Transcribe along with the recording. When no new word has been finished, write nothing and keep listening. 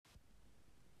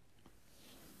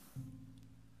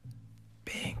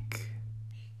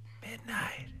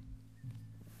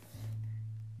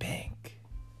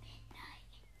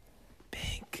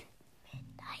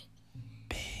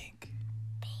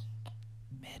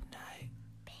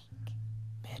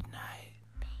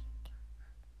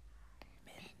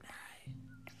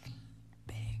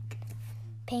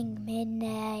Pink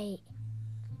midnight.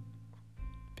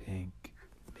 Pink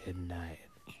midnight.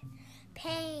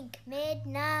 Pink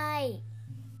midnight.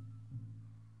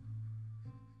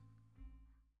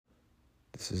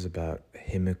 This is about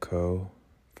Himiko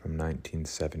from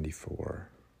 1974.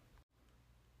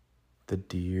 The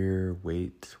deer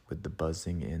wait with the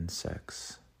buzzing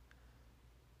insects.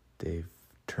 They've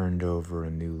turned over a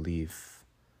new leaf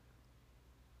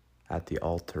at the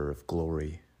altar of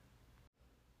glory.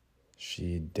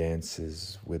 She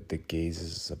dances with the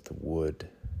gazes of the wood.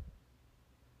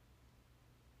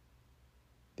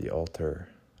 The altar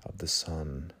of the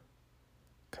sun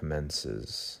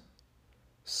commences,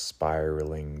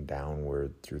 spiraling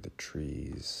downward through the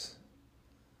trees,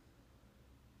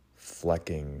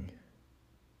 flecking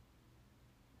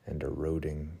and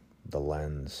eroding the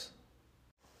lens.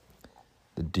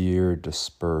 The deer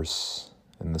disperse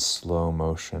in the slow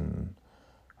motion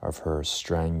of her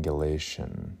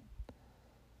strangulation,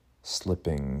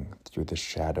 slipping through the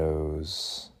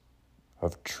shadows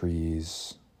of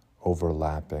trees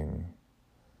overlapping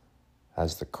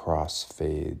as the cross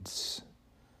fades.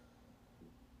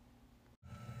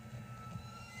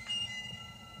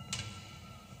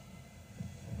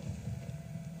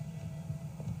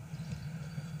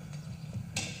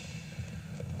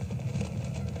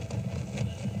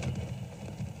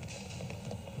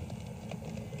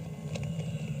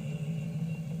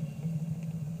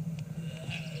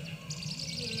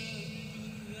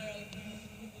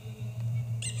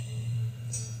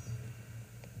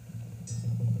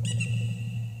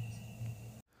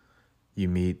 You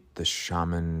meet the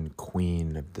shaman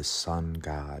queen of the sun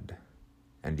god,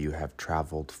 and you have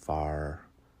traveled far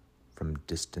from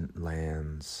distant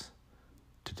lands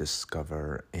to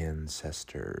discover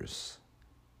ancestors,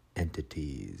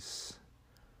 entities,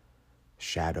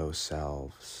 shadow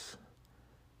selves,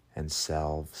 and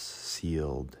selves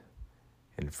sealed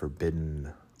in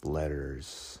forbidden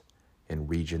letters in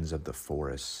regions of the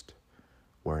forest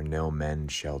where no men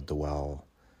shall dwell,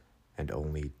 and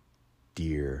only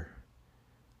deer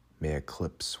may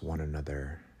eclipse one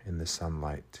another in the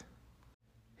sunlight.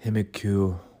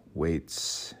 Himiko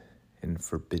waits in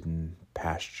forbidden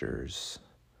pastures,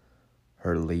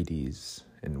 her ladies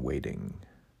in waiting,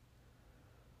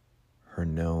 her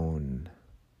known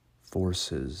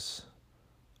forces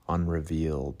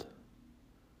unrevealed.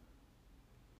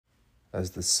 As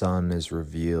the sun is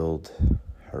revealed,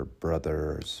 her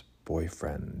brother's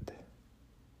boyfriend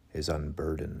is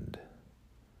unburdened,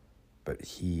 but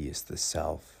he is the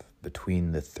self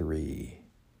between the three,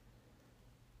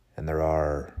 and there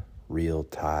are real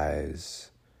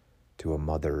ties to a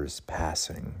mother's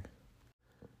passing.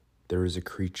 There is a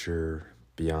creature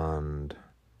beyond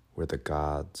where the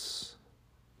gods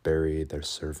bury their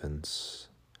servants,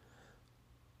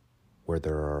 where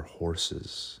there are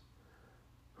horses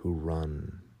who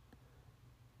run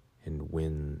in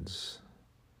winds,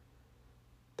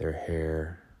 their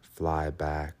hair fly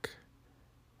back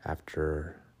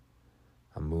after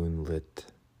a moonlit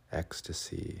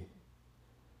ecstasy,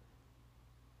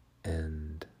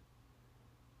 and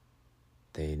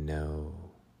they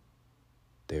know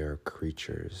they are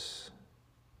creatures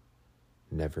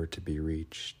never to be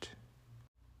reached.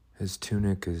 His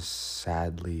tunic is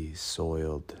sadly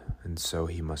soiled, and so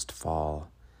he must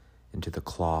fall into the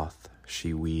cloth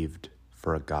she weaved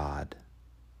for a god.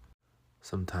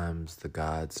 Sometimes the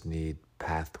gods need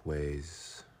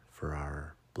pathways for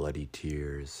our bloody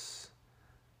tears,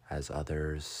 as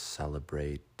others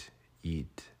celebrate,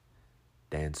 eat,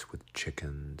 dance with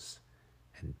chickens,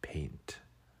 and paint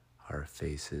our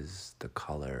faces the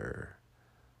color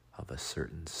of a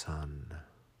certain sun.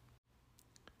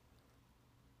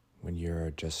 When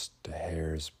you're just a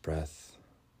hair's breadth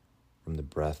from the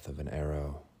breath of an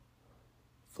arrow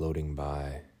floating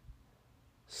by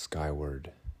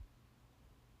skyward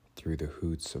through the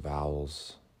hoots of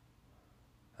owls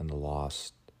and the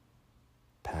lost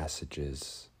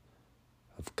passages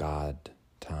of God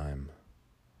time.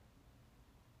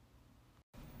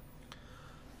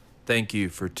 Thank you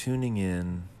for tuning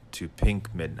in to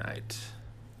Pink Midnight.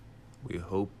 We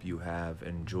hope you have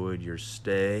enjoyed your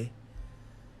stay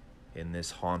in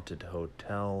this haunted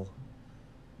hotel,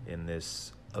 in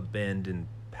this abandoned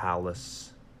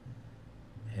palace,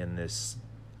 in this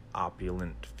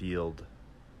opulent field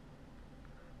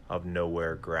of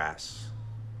nowhere grass.